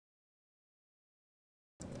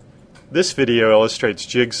This video illustrates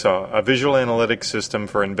Jigsaw, a visual analytics system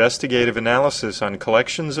for investigative analysis on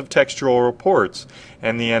collections of textual reports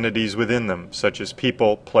and the entities within them, such as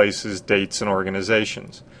people, places, dates, and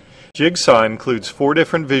organizations. Jigsaw includes 4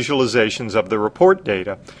 different visualizations of the report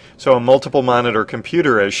data, so a multiple monitor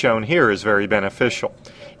computer as shown here is very beneficial.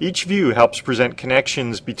 Each view helps present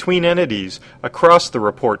connections between entities across the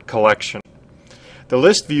report collection. The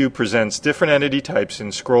list view presents different entity types in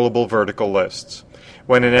scrollable vertical lists.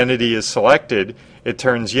 When an entity is selected, it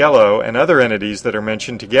turns yellow, and other entities that are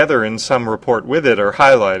mentioned together in some report with it are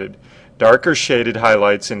highlighted. Darker shaded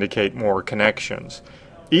highlights indicate more connections.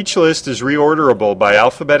 Each list is reorderable by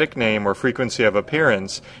alphabetic name or frequency of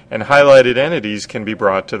appearance, and highlighted entities can be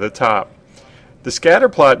brought to the top. The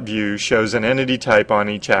scatterplot view shows an entity type on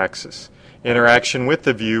each axis. Interaction with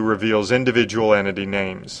the view reveals individual entity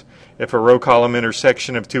names. If a row-column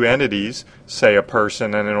intersection of 2 entities, say a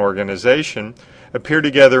person and an organization, appear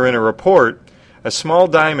together in a report, a small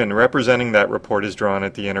diamond representing that report is drawn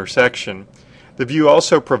at the intersection. The view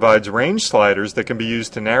also provides range sliders that can be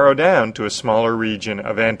used to narrow down to a smaller region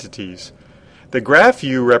of entities. The graph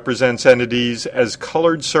view represents entities as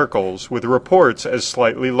colored circles, with reports as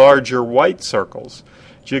slightly larger white circles.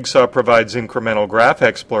 Jigsaw provides incremental graph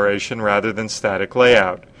exploration rather than static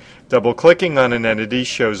layout. Double-clicking on an entity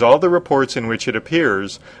shows all the reports in which it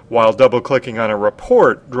appears, while double-clicking on a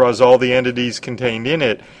report draws all the entities contained in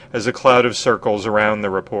it as a cloud of circles around the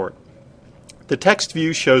report. The text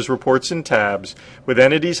view shows reports in tabs, with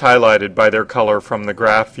entities highlighted by their color from the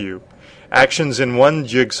graph view. Actions in one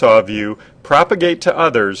Jigsaw view propagate to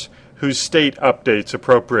others whose state updates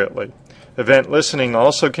appropriately. Event listening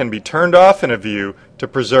also can be turned off in a view to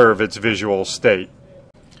preserve its visual state.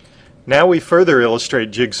 Now we further illustrate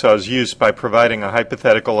Jigsaw's use by providing a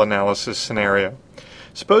hypothetical analysis scenario.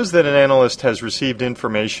 Suppose that an analyst has received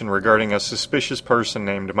information regarding a suspicious person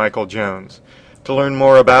named Michael Jones. To learn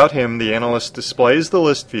more about him, the analyst displays the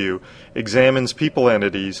list view, examines people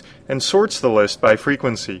entities, and sorts the list by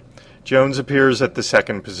frequency. Jones appears at the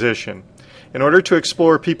 2nd position. In order to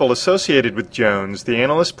explore people associated with Jones, the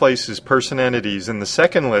analyst places person entities in the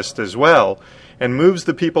 2nd list as well, and moves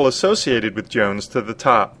the people associated with Jones to the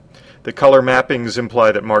top. The color mappings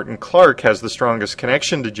imply that Martin Clark has the strongest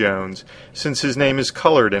connection to Jones, since his name is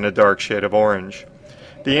colored in a dark shade of orange.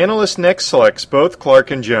 The analyst next selects both Clark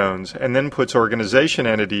and Jones, and then puts organization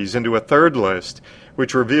entities into a 3rd list,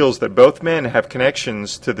 which reveals that both men have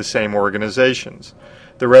connections to the same organizations.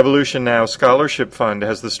 The Revolution Now Scholarship Fund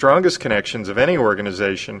has the strongest connections of any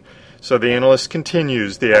organization, so the analyst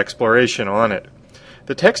continues the exploration on it.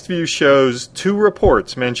 The text view shows 2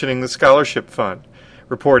 reports mentioning the scholarship fund.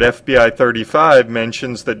 Report FBI 35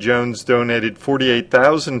 mentions that Jones donated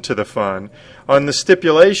 $48,000 to the fund on the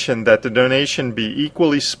stipulation that the donation be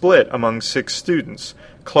equally split among 6 students,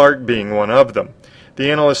 Clark being one of them.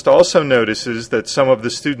 The analyst also notices that some of the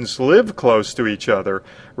students live close to each other,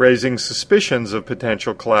 raising suspicions of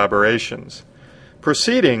potential collaborations.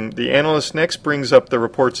 Proceeding, the analyst next brings up the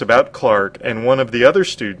reports about Clark and one of the other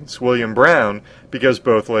students, William Brown, because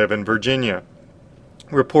both live in Virginia.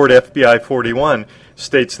 Report FBI 41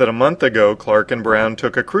 states that a month ago Clark and Brown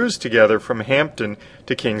took a cruise together from Hampton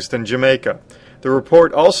to Kingston, Jamaica. The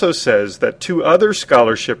report also says that 2 other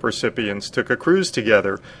scholarship recipients took a cruise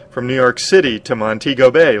together from New York City to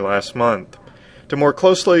Montego Bay last month. To more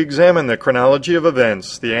closely examine the chronology of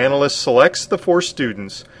events, the analyst selects the 4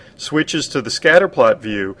 students, switches to the scatterplot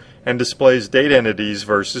view, and displays date entities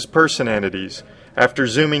versus person entities. After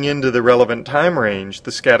zooming into the relevant time range,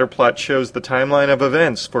 the scatterplot shows the timeline of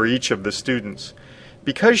events for each of the students.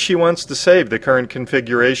 Because she wants to save the current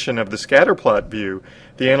configuration of the scatterplot view,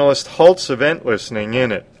 the analyst halts event listening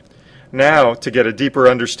in it. Now, to get a deeper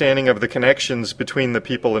understanding of the connections between the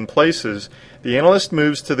people and places, the analyst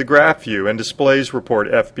moves to the graph view and displays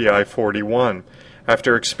report FBI 41.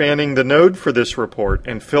 After expanding the node for this report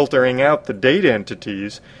and filtering out the date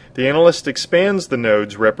entities, the analyst expands the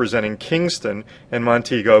nodes representing Kingston and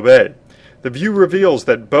Montego Bay. The view reveals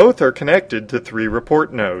that both are connected to 3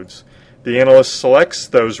 report nodes. The analyst selects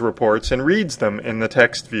those reports and reads them in the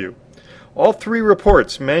text view. All 3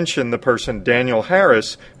 reports mention the person Daniel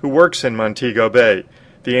Harris, who works in Montego Bay.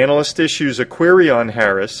 The analyst issues a query on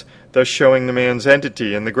Harris, thus showing the man's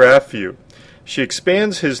entity in the graph view. She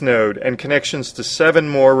expands his node, and connections to 7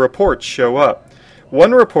 more reports show up.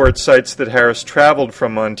 One report cites that Harris traveled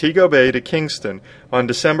from Montego Bay to Kingston on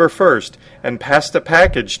December 1st and passed a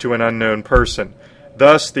package to an unknown person.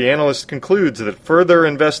 Thus, the analyst concludes that further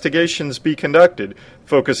investigations be conducted,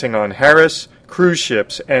 focusing on Harris, cruise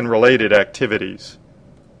ships, and related activities.